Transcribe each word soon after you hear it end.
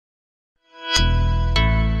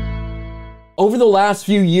Over the last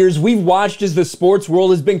few years, we've watched as the sports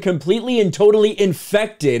world has been completely and totally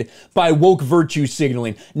infected by woke virtue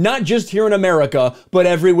signaling. Not just here in America, but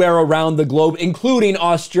everywhere around the globe, including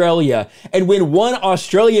Australia. And when one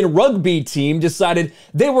Australian rugby team decided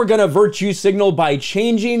they were going to virtue signal by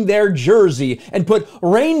changing their jersey and put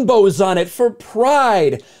rainbows on it for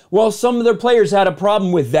pride, well, some of their players had a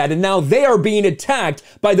problem with that, and now they are being attacked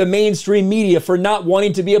by the mainstream media for not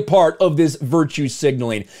wanting to be a part of this virtue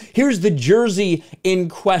signaling. Here's the jersey in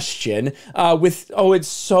question it's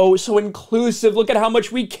so inclusive. Look at how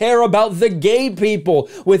much we care about the gay people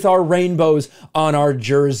with our rainbows on our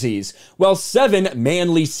jerseys. Well, 7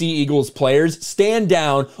 Manly Sea Eagles players stand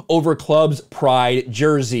down over club's pride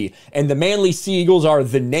jersey. And the Manly Sea Eagles are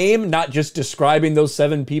the name, not just describing those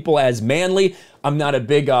 7 people as manly. I'm not a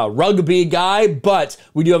big rugby guy, but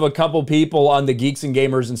we do have a couple people on the Geeks and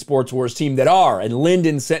Gamers and Sports Wars team that are. And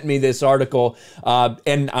Lyndon sent me this article,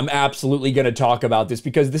 and I'm absolutely going to talk about this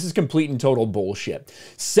because this is complete and total bullshit.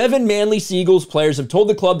 7 Manly Sea Eagles players have told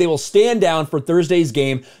the club they will stand down for Thursday's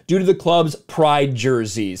game due to the club's pride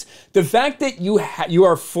jerseys. The fact that you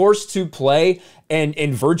are forced to play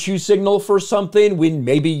and virtue signal for something when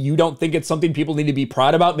maybe you don't think it's something people need to be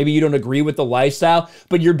proud about, maybe you don't agree with the lifestyle,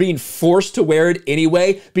 but you're being forced to wear it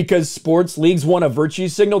anyway because sports leagues want a virtue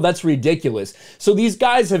signal, that's ridiculous. So these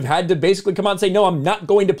guys have had to basically come out and say, no, I'm not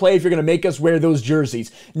going to play if you're going to make us wear those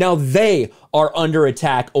jerseys. Now they are under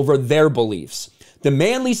attack over their beliefs. The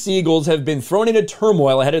Manly Sea Eagles have been thrown into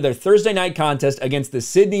turmoil ahead of their Thursday night contest against the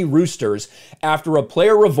Sydney Roosters after a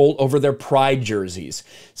player revolt over their pride jerseys.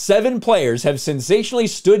 7 players have sensationally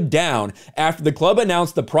stood down after the club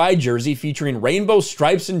announced the pride jersey featuring rainbow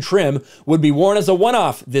stripes and trim would be worn as a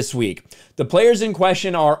one-off this week. The players in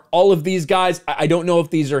question are all of these guys. I don't know if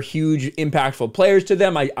these are huge, impactful players to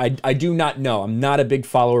them. I do not know. I'm not a big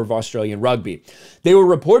follower of Australian rugby. They were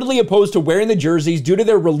reportedly opposed to wearing the jerseys due to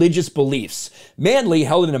their religious beliefs. Manly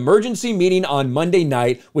held an emergency meeting on Monday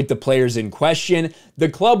night with the players in question. The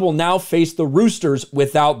club will now face the Roosters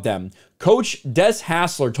without them. Coach Des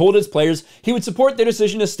Hasler told his players he would support their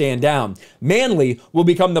decision to stand down. Manly will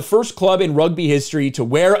become the first club in rugby history to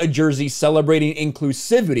wear a jersey celebrating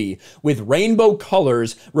inclusivity with rainbow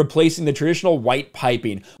colors replacing the traditional white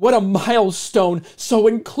piping. What a milestone, so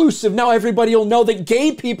inclusive. Now everybody will know that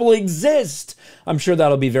gay people exist. I'm sure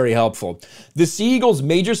that'll be very helpful. The Sea Eagles'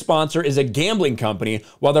 major sponsor is a gambling company,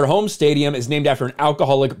 while their home stadium is named after an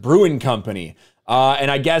alcoholic brewing company.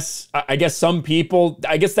 And I guess some people,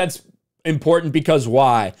 that's important because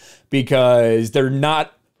why? Because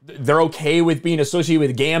they're okay with being associated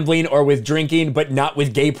with gambling or with drinking, but not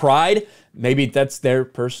with gay pride. Maybe that's their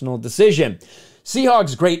personal decision.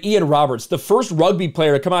 Seahawks great Ian Roberts, the first rugby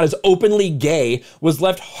player to come out as openly gay, was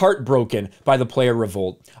left heartbroken by the player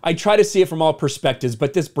revolt. I try to see it from all perspectives,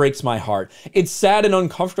 but this breaks my heart. It's sad and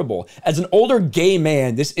uncomfortable. As an older gay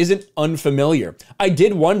man, this isn't unfamiliar. I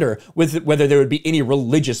did wonder whether there would be any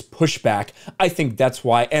religious pushback. I think that's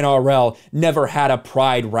why NRL never had a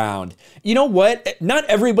pride round. You know what? Not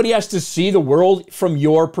everybody has to see the world from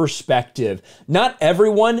your perspective. Not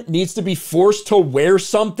everyone needs to be forced to wear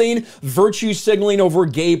something, virtue signaling over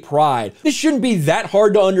gay pride. This shouldn't be that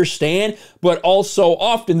hard to understand, but also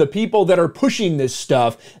often the people that are pushing this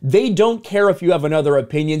stuff, they don't care if you have another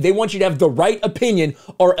opinion. They want you to have the right opinion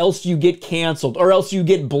or else you get canceled or else you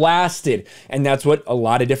get blasted. And that's what a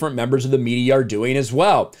lot of different members of the media are doing as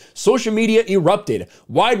well. Social media erupted.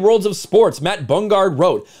 Wide Worlds of Sports, Matt Bungard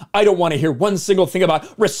wrote, I don't want to hear one single thing about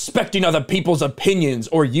respecting other people's opinions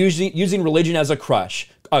or using religion as a crutch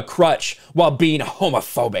while being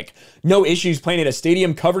homophobic. No issues playing at a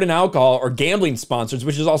stadium covered in alcohol or gambling sponsors,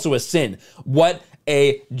 which is also a sin. What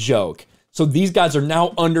a joke. So these guys are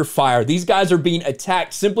now under fire. These guys are being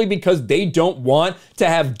attacked simply because they don't want to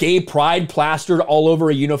have gay pride plastered all over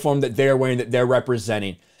a uniform that they're wearing, that they're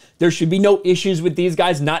representing. There should be no issues with these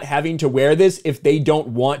guys not having to wear this if they don't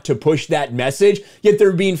want to push that message, yet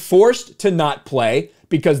they're being forced to not play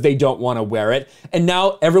because they don't want to wear it. And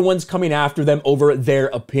now everyone's coming after them over their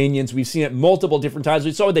opinions. We've seen it multiple different times.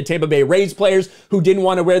 We saw with the Tampa Bay Rays players who didn't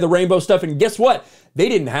want to wear the rainbow stuff. And guess what? They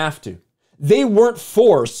didn't have to. They weren't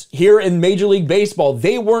forced here in Major League Baseball.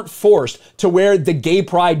 They weren't forced to wear the gay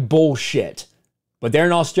pride bullshit. But there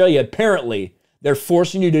in Australia, apparently, they're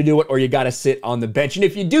forcing you to do it or you got to sit on the bench. And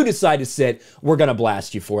if you do decide to sit, we're going to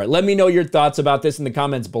blast you for it. Let me know your thoughts about this in the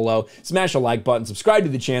comments below. Smash a like button, subscribe to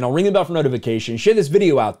the channel, ring the bell for notifications, share this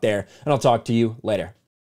video out there, and I'll talk to you later.